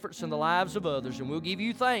make a difference in the lives of others, and we'll give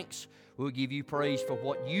you thanks. We'll give you praise for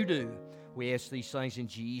what you do. We ask these things in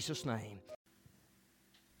Jesus' name.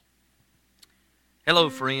 Hello,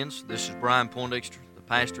 friends. This is Brian Poindexter, the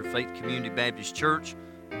pastor of Faith Community Baptist Church,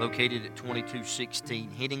 located at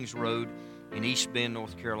 2216 Headings Road in East Bend,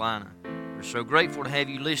 North Carolina. We're so grateful to have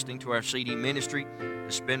you listening to our CD ministry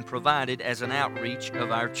that's been provided as an outreach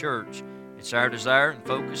of our church. It's our desire and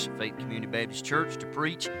focus at Faith Community Baptist Church to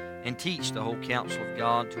preach and teach the whole counsel of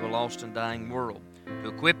God to a lost and dying world, to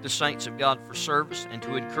equip the saints of God for service, and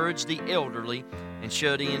to encourage the elderly and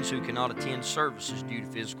shut-ins who cannot attend services due to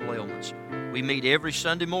physical ailments. We meet every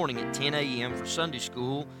Sunday morning at 10 a.m. for Sunday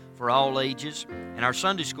school for all ages, and our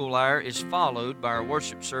Sunday school hour is followed by our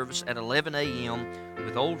worship service at 11 a.m.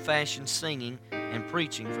 with old-fashioned singing and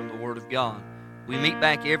preaching from the Word of God. We meet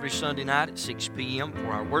back every Sunday night at 6 p.m. for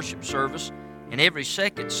our worship service, and every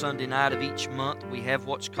second Sunday night of each month we have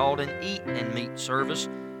what's called an Eat and Meet service.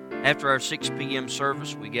 After our 6 p.m.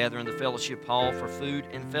 service, we gather in the fellowship hall for food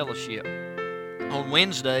and fellowship. On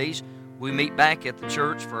Wednesdays, we meet back at the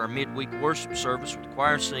church for our midweek worship service with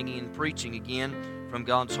choir singing and preaching again from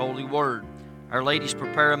God's holy Word. Our ladies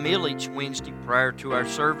prepare a meal each Wednesday prior to our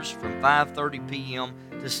service from 5:30 p.m.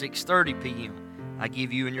 to 6:30 p.m. I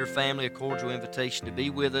give you and your family a cordial invitation to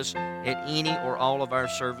be with us at any or all of our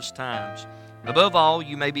service times. Above all,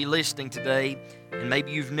 you may be listening today, and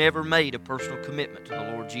maybe you've never made a personal commitment to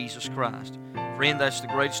the Lord Jesus Christ. Friend, that's the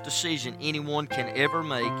greatest decision anyone can ever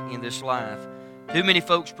make in this life. Too many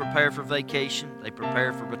folks prepare for vacation, they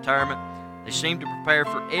prepare for retirement, they seem to prepare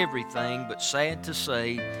for everything, but sad to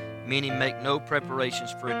say, many make no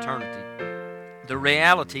preparations for eternity. The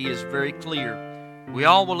reality is very clear. We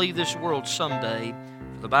all will leave this world someday,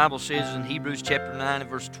 for the Bible says in Hebrews chapter 9 and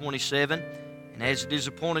verse 27, "And as it is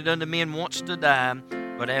appointed unto men once to die,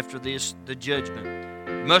 but after this the judgment."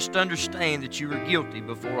 You must understand that you are guilty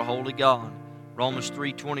before a holy God. Romans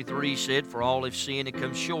 3:23 said, "For all have sinned and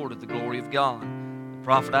come short of the glory of God." The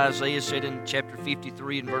prophet Isaiah said in chapter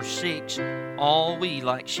 53 and verse 6, "All we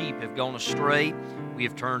like sheep have gone astray, we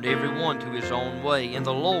have turned every one to his own way, and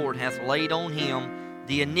the Lord hath laid on him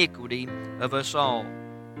the iniquity of us all."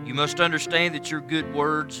 You must understand that your good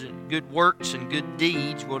words, good works, and good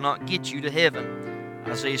deeds will not get you to heaven.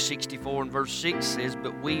 Isaiah 64 and verse 6 says,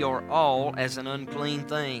 "But we are all as an unclean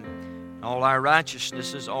thing. All our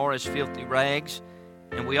righteousnesses are as filthy rags,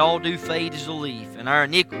 and we all do fade as a leaf, and our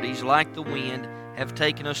iniquities, like the wind, have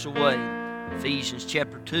taken us away." Ephesians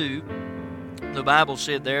chapter 2, the Bible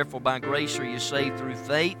said, "Therefore by grace are you saved through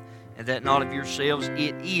faith, and that not of yourselves,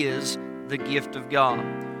 it is the gift of God."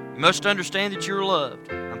 You must understand that you're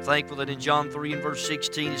loved. I'm thankful that in John 3 and verse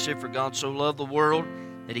 16 it said, "For God so loved the world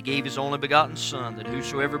that he gave his only begotten Son, that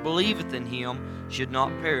whosoever believeth in him should not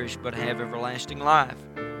perish but have everlasting life."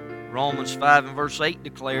 Romans 5 and verse 8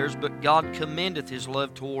 declares, "But God commendeth His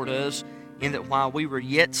love toward us, in that while we were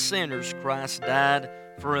yet sinners, Christ died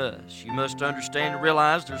for us." You must understand and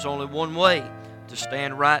realize there's only one way to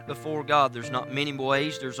stand right before God. There's not many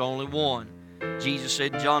ways, there's only one. Jesus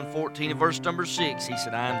said in John 14 and verse number 6, He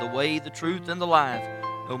said, "I am the way, the truth, and the life.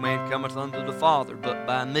 No man cometh unto the Father but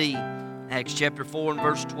by me." Acts chapter 4 and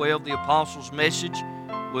verse 12, the apostles' message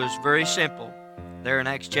was very simple. There in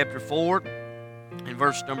Acts chapter 4 and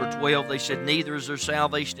verse number 12, they said, "Neither is there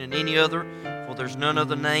salvation in any other, for there's none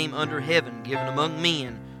other name under heaven given among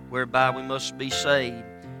men whereby we must be saved."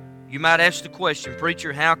 You might ask the question,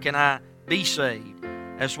 "Preacher, how can I be saved?"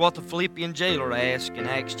 That's what the Philippian jailer asked in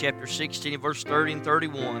Acts chapter 16 and verse 30 and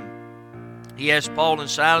 31. He asked Paul and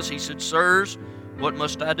Silas, he said, "Sirs, what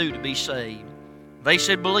must I do to be saved?" They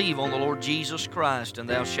said, "Believe on the Lord Jesus Christ, and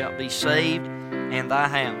thou shalt be saved and thy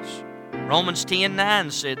house." Romans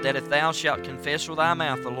 10:9 said that if thou shalt confess with thy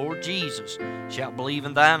mouth the Lord Jesus, shalt believe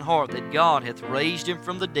in thine heart that God hath raised him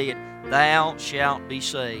from the dead, thou shalt be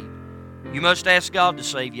saved. You must ask God to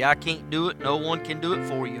save you. I can't do it. No one can do it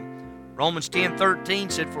for you. Romans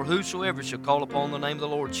 10:13 said, "For whosoever shall call upon the name of the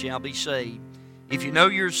Lord shall be saved." If you know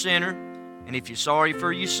you're a sinner, and if you're sorry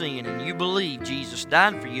for your sin, and you believe Jesus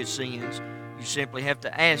died for your sins, you simply have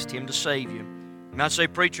to ask Him to save you. You might say,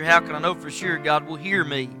 "Preacher, how can I know for sure God will hear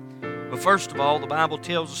me?" Well, first of all, the Bible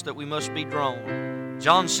tells us that we must be drawn.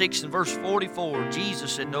 John 6 and verse 44,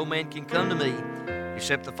 Jesus said, "No man can come to me,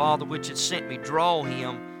 except the Father which hath sent me draw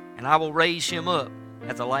him, and I will raise him up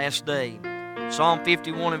at the last day." Psalm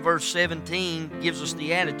 51 and verse 17 gives us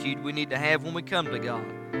the attitude we need to have when we come to God.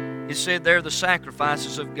 It said there, "The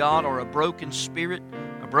sacrifices of God are a broken spirit,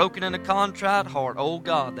 a broken and a contrite heart. O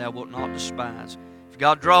God, thou wilt not despise." If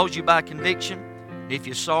God draws you by conviction, and if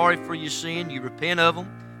you're sorry for your sin, you repent of them.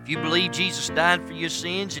 If you believe Jesus died for your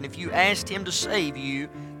sins, and if you asked Him to save you,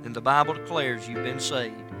 then the Bible declares you've been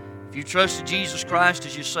saved. If you trusted Jesus Christ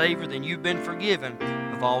as your Savior, then you've been forgiven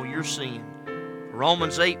of all your sin.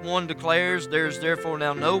 Romans 8:1 declares, "There is therefore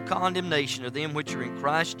now no condemnation of them which are in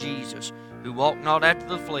Christ Jesus, who walk not after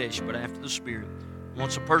the flesh, but after the Spirit."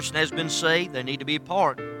 Once a person has been saved, they need to be a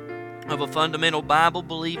part of a fundamental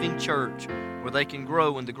Bible-believing church where they can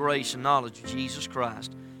grow in the grace and knowledge of Jesus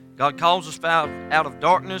Christ. God calls us out of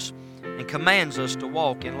darkness and commands us to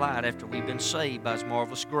walk in light after we've been saved by His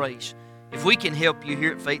marvelous grace. If we can help you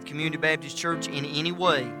here at Faith Community Baptist Church in any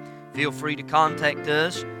way, feel free to contact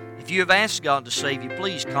us. If you have asked God to save you,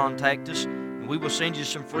 please contact us, and we will send you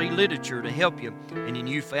some free literature to help you in your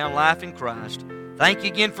newfound life in Christ. Thank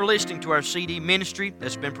you again for listening to our CD ministry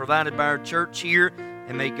that's been provided by our church here,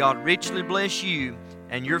 and may God richly bless you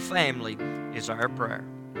and your family is our prayer.